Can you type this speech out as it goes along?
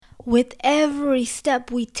With every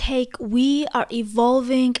step we take, we are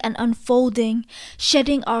evolving and unfolding,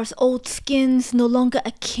 shedding our old skins, no longer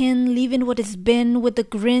akin, leaving what has been with a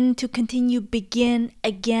grin to continue begin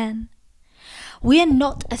again. We are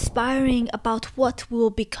not aspiring about what we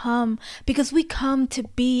will become because we come to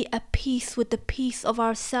be at peace with the piece of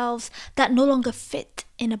ourselves that no longer fit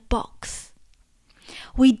in a box.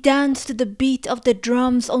 We dance to the beat of the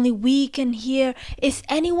drums only we can hear. Is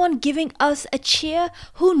anyone giving us a cheer?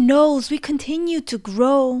 Who knows? We continue to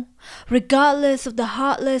grow. Regardless of the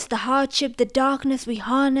heartless, the hardship, the darkness we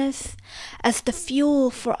harness as the fuel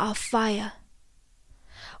for our fire.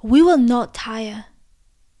 We will not tire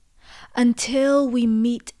until we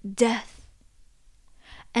meet death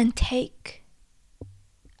and take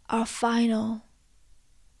our final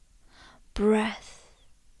breath.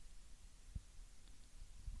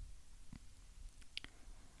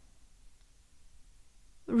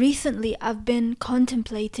 Recently, I've been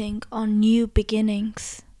contemplating on new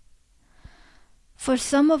beginnings. For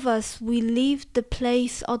some of us, we leave the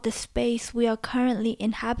place or the space we are currently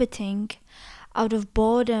inhabiting out of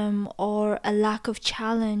boredom or a lack of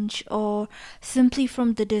challenge or simply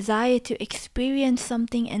from the desire to experience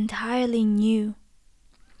something entirely new.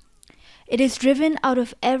 It is driven out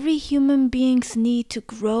of every human being's need to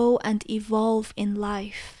grow and evolve in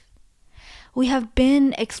life. We have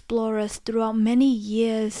been explorers throughout many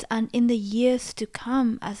years, and in the years to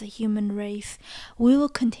come as a human race, we will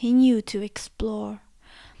continue to explore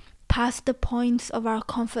past the points of our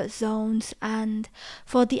comfort zones and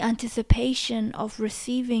for the anticipation of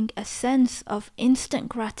receiving a sense of instant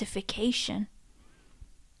gratification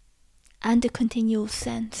and a continual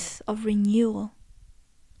sense of renewal.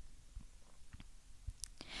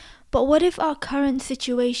 But what if our current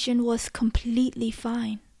situation was completely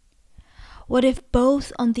fine? What if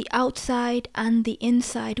both on the outside and the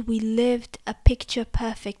inside we lived a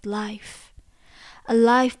picture-perfect life? A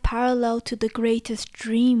life parallel to the greatest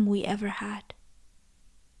dream we ever had.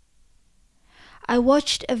 I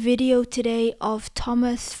watched a video today of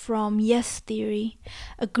Thomas from Yes Theory,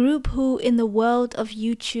 a group who in the world of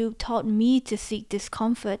YouTube taught me to seek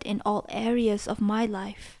discomfort in all areas of my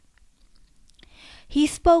life. He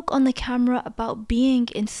spoke on the camera about being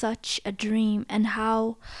in such a dream and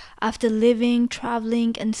how, after living,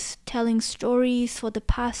 traveling, and telling stories for the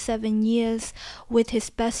past 7 years with his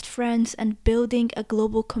best friends and building a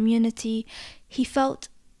global community, he felt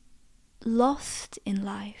lost in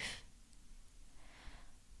life.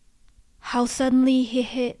 How suddenly he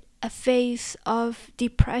hit a phase of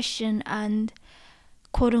depression and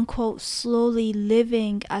quote-unquote slowly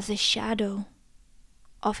living as a shadow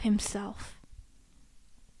of himself.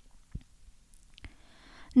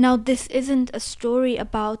 Now, this isn't a story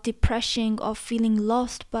about depression or feeling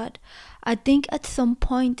lost, but I think at some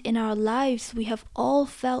point in our lives we have all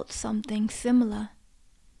felt something similar.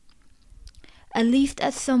 At least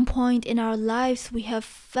at some point in our lives we have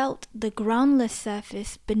felt the groundless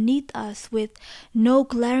surface beneath us with no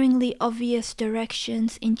glaringly obvious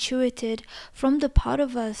directions intuited from the part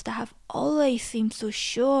of us that have always seemed so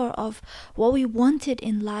sure of what we wanted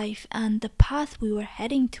in life and the path we were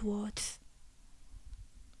heading towards.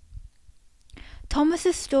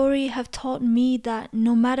 Thomas's story have taught me that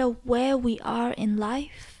no matter where we are in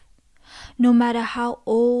life, no matter how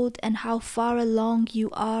old and how far along you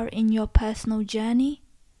are in your personal journey,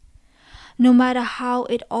 no matter how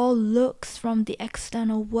it all looks from the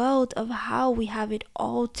external world of how we have it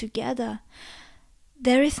all together,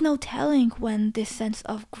 there is no telling when this sense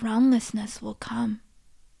of groundlessness will come.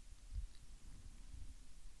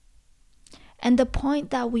 And the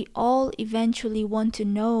point that we all eventually want to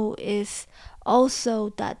know is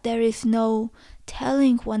also that there is no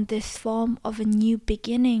telling when this form of a new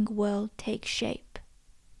beginning will take shape.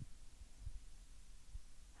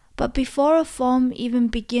 But before a form even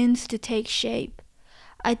begins to take shape,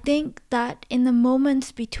 I think that in the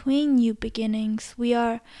moments between new beginnings, we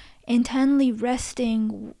are intently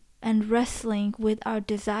resting and wrestling with our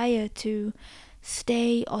desire to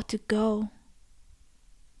stay or to go.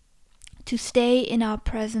 To stay in our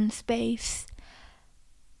present space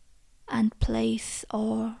and place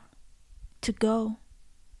or to go.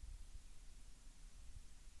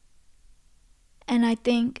 And I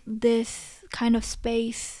think this kind of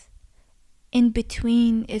space in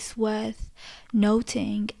between is worth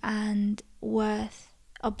noting and worth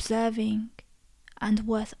observing and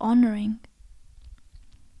worth honoring.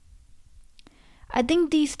 I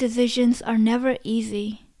think these decisions are never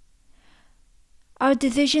easy. Our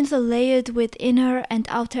decisions are layered with inner and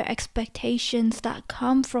outer expectations that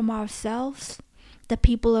come from ourselves, the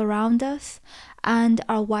people around us, and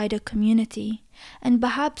our wider community, and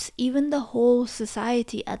perhaps even the whole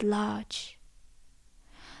society at large.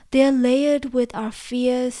 They are layered with our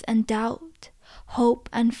fears and doubt, hope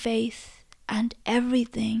and faith, and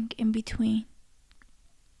everything in between.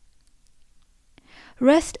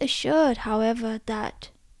 Rest assured, however, that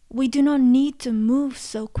we do not need to move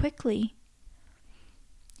so quickly.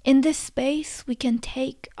 In this space, we can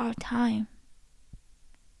take our time.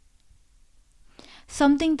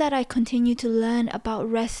 Something that I continue to learn about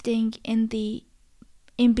resting in the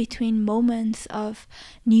in-between moments of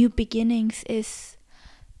new beginnings is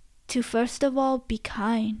to first of all be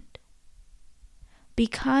kind. Be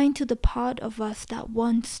kind to the part of us that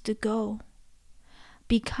wants to go.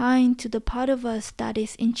 Be kind to the part of us that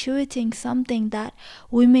is intuiting something that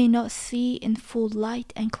we may not see in full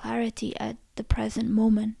light and clarity at the present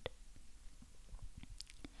moment.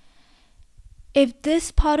 If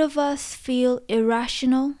this part of us feel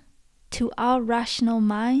irrational to our rational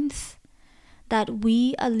minds, that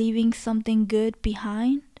we are leaving something good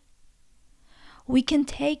behind, we can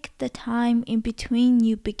take the time in between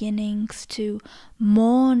new beginnings to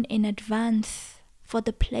mourn in advance for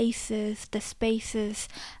the places, the spaces,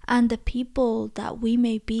 and the people that we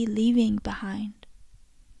may be leaving behind.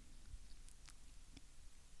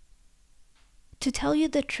 To tell you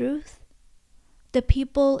the truth, the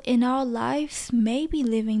people in our lives may be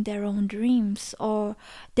living their own dreams or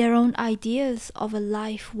their own ideas of a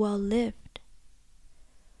life well lived.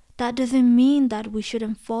 That doesn't mean that we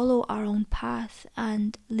shouldn't follow our own path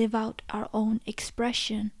and live out our own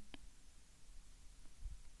expression.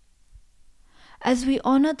 As we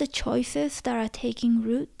honor the choices that are taking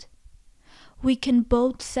root, we can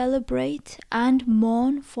both celebrate and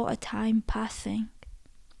mourn for a time passing.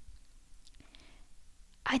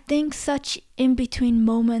 I think such in-between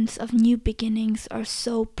moments of new beginnings are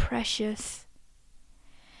so precious.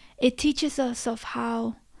 It teaches us of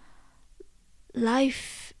how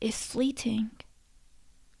life is fleeting.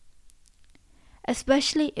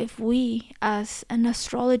 Especially if we, as an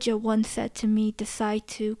astrologer once said to me, decide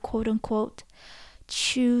to, quote-unquote,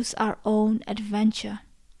 choose our own adventure.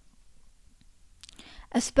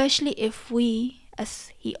 Especially if we,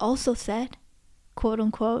 as he also said,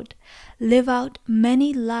 quote-unquote, live out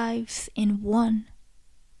many lives in one.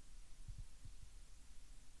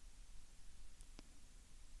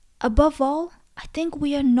 Above all, I think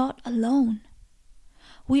we are not alone.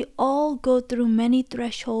 We all go through many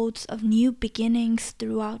thresholds of new beginnings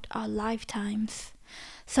throughout our lifetimes,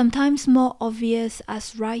 sometimes more obvious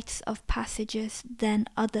as rites of passages than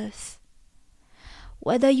others.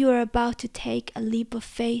 Whether you are about to take a leap of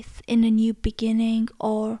faith in a new beginning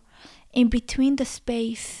or in between the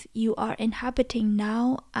space you are inhabiting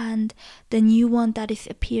now and the new one that is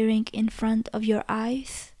appearing in front of your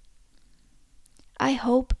eyes, I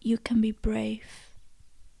hope you can be brave.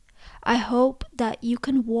 I hope that you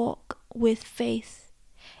can walk with faith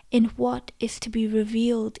in what is to be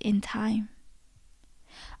revealed in time.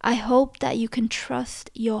 I hope that you can trust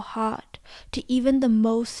your heart to even the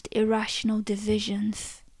most irrational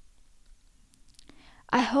decisions.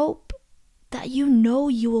 I hope that you know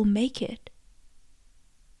you will make it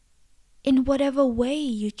in whatever way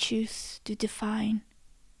you choose to define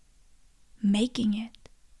making it.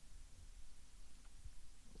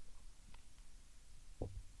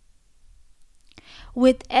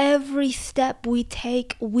 With every step we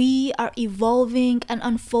take, we are evolving and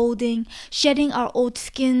unfolding, shedding our old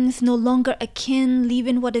skins, no longer akin,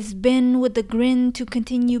 leaving what has been with a grin to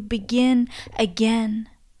continue begin again.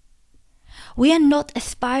 We are not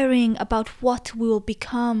aspiring about what we will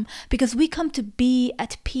become because we come to be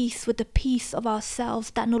at peace with the piece of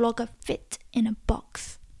ourselves that no longer fit in a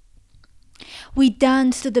box. We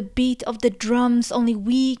dance to the beat of the drums only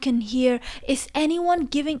we can hear. Is anyone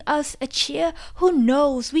giving us a cheer? Who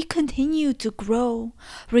knows? We continue to grow,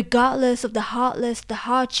 regardless of the heartless, the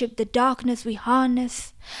hardship, the darkness we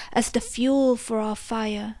harness as the fuel for our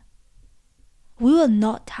fire. We will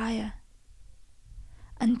not tire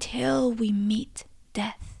until we meet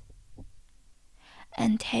death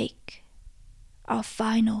and take our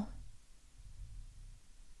final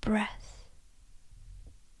breath.